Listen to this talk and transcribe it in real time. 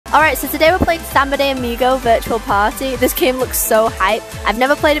Alright, so today we're playing Samba De Amigo Virtual Party. This game looks so hype. I've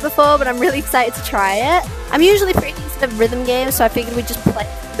never played it before, but I'm really excited to try it. I'm usually pretty decent at rhythm games, so I figured we'd just play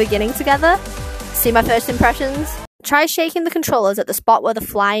at the beginning together. See my first impressions? Try shaking the controllers at the spot where the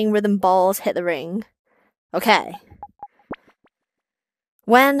flying rhythm balls hit the ring. Okay.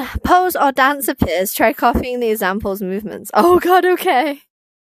 When pose or dance appears, try copying the example's movements. Oh god, okay.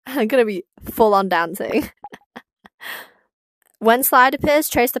 I'm gonna be full on dancing. When slide appears,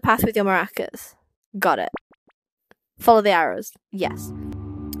 trace the path with your maracas. Got it. Follow the arrows. Yes.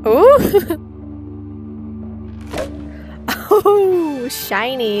 Ooh! Oh,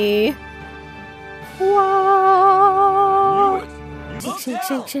 shiny. Whoa! Shake,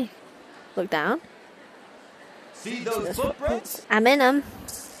 shake, shake. Look down. See those footprints? I'm in them.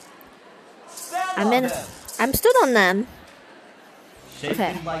 I'm stood on them.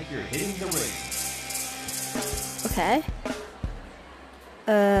 Okay. Like you're hitting the ring. Okay.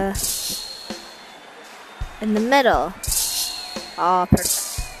 In the middle. Oh,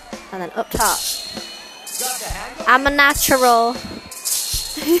 perfect. And then up top. I'm a natural. Do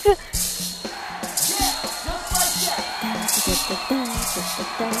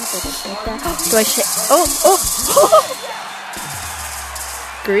I shit? Oh, oh!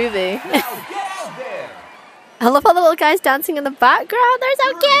 Groovy. I love all the little guys dancing in the background. They're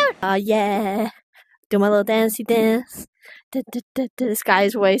so cute. Oh yeah. Do my little dancey dance. This guy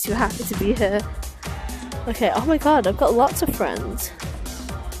is way too happy to be here. Okay, oh my god, I've got lots of friends.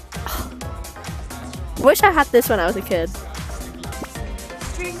 Oh. Wish I had this when I was a kid.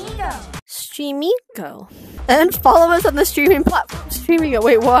 Streamigo. And follow us on the streaming platform. Streamigo.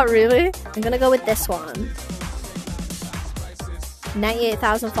 Wait, what? Really? I'm gonna go with this one.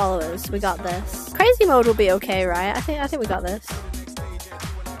 98,000 followers. We got this. Crazy mode will be okay, right? I think we got this.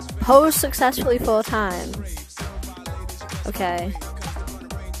 Pose successfully 4 times. Okay.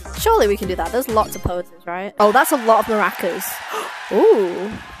 Surely we can do that. There's lots of poses, right? Oh, that's a lot of maracas.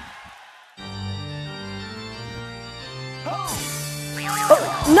 Ooh. Oh,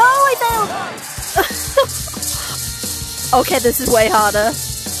 no, I failed! Okay, this is way harder.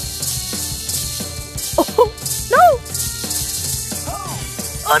 Oh, no!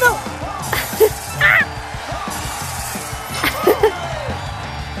 Oh, no!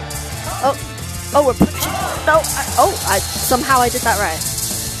 Oh, we're pushing. No, somehow I did that right.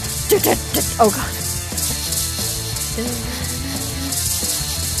 Oh god.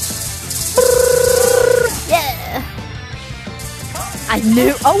 Yeah. I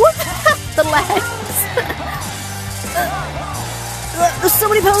knew. Oh, what? The legs. There's so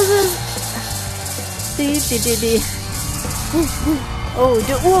many poses. Oh,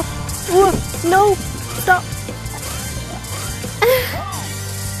 no, stop.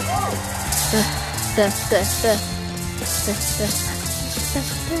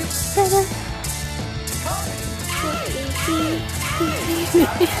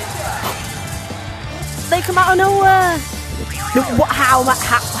 They come out of nowhere. No, what? How? I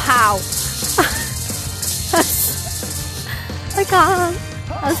can't.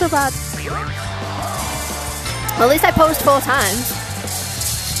 That's so bad. Well, at least I posed 4 times.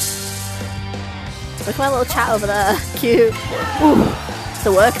 Look at my little chat over there. Cute. Ooh, it's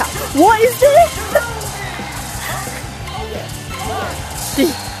a workout. What is this?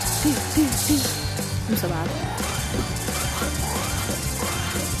 I'm so bad.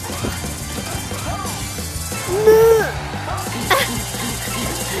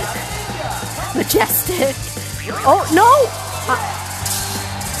 Majestic. Oh no!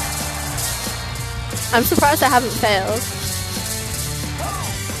 I'm surprised I haven't failed.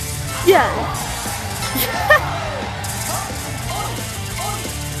 Yeah.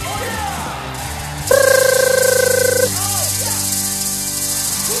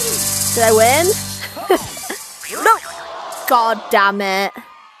 Did I win? No! God damn it.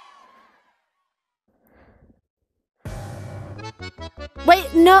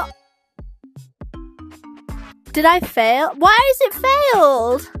 Wait, no. Did I fail? Why is it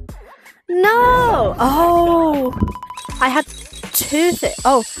failed? No. Oh. I had 2 things.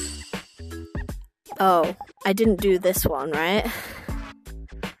 Oh. Oh. I didn't do this one, right?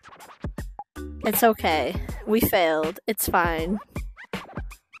 It's okay. We failed. It's fine.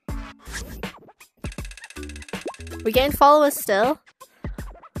 We gained followers still.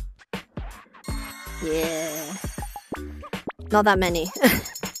 Yeah. Not that many.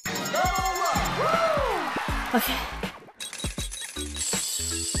 Okay.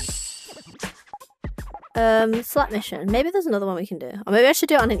 Select mission. Maybe there's another one we can do. Or maybe I should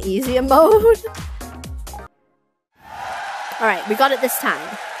do it on an easier mode. Alright, we got it this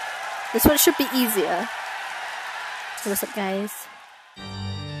time. This one should be easier. So what's up, guys?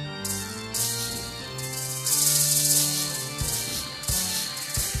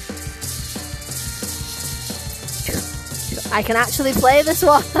 I can actually play this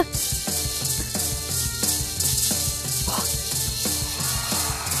one.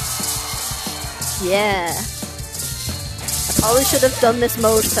 Yeah. I probably should have done this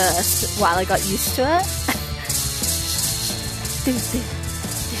mode first while I got used to it.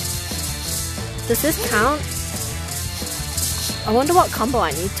 Does this count? I wonder what combo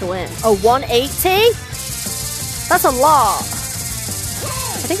I need to win. Oh, 180? That's a lot.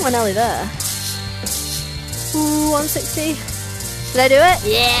 I think we're nearly there. Ooh, 160. Did I do it?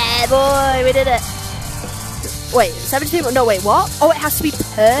 Yeah, boy, we did it. Wait, 70 people? No, wait, what? Oh, it has to be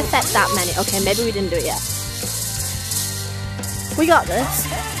perfect that many. Okay, maybe we didn't do it yet. We got this.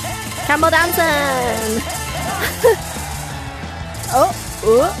 Camel dancing. Oh.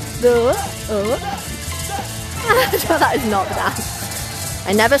 No, that is not the dance.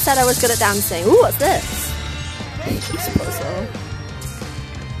 I never said I was good at dancing. Ooh, what's this? Peace puzzle.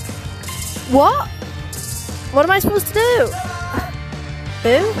 What? What am I supposed to do?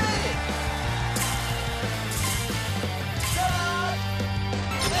 Who?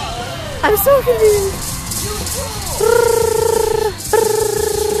 I'm so confused.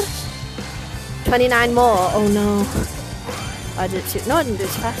 29 more. Oh no. I did it too. No, I didn't do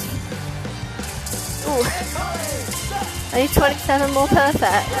it too fast. Ooh. I need 27 more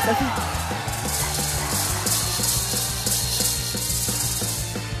perfect. Okay.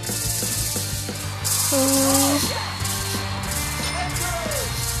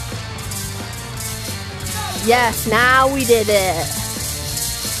 Yes, now we did it.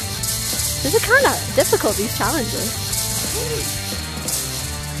 These are kind of difficult, these challenges.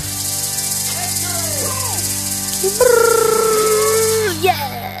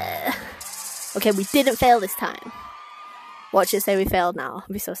 Yeah! Okay, we didn't fail this time. Watch it say we failed now.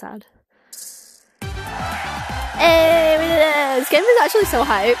 I'll be so sad. Hey, we did it! This game is actually so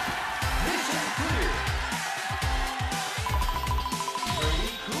hype.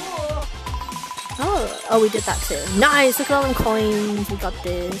 Oh, we did that too. Nice! Look at all them coins. We got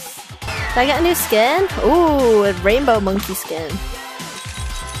this. Did I get a new skin? Ooh, a rainbow monkey skin.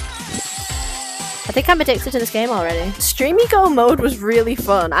 I think I'm addicted to this game already. Streamy Go mode was really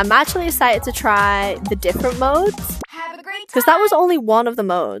fun. I'm actually excited to try the different modes. Have a great time. Because that was only one of the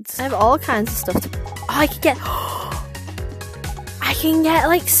modes. I have all kinds of stuff to... Oh, I can get... I can get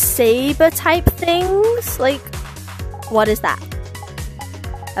like saber type things. Like, what is that?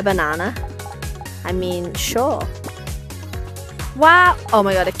 A banana? I mean, sure. Wow. Oh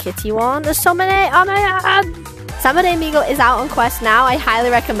my god, a kitty one. There's so many. Oh my god. Samba De Amigo is out on Quest now. I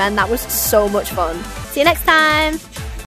highly recommend. That was so much fun. See you next time.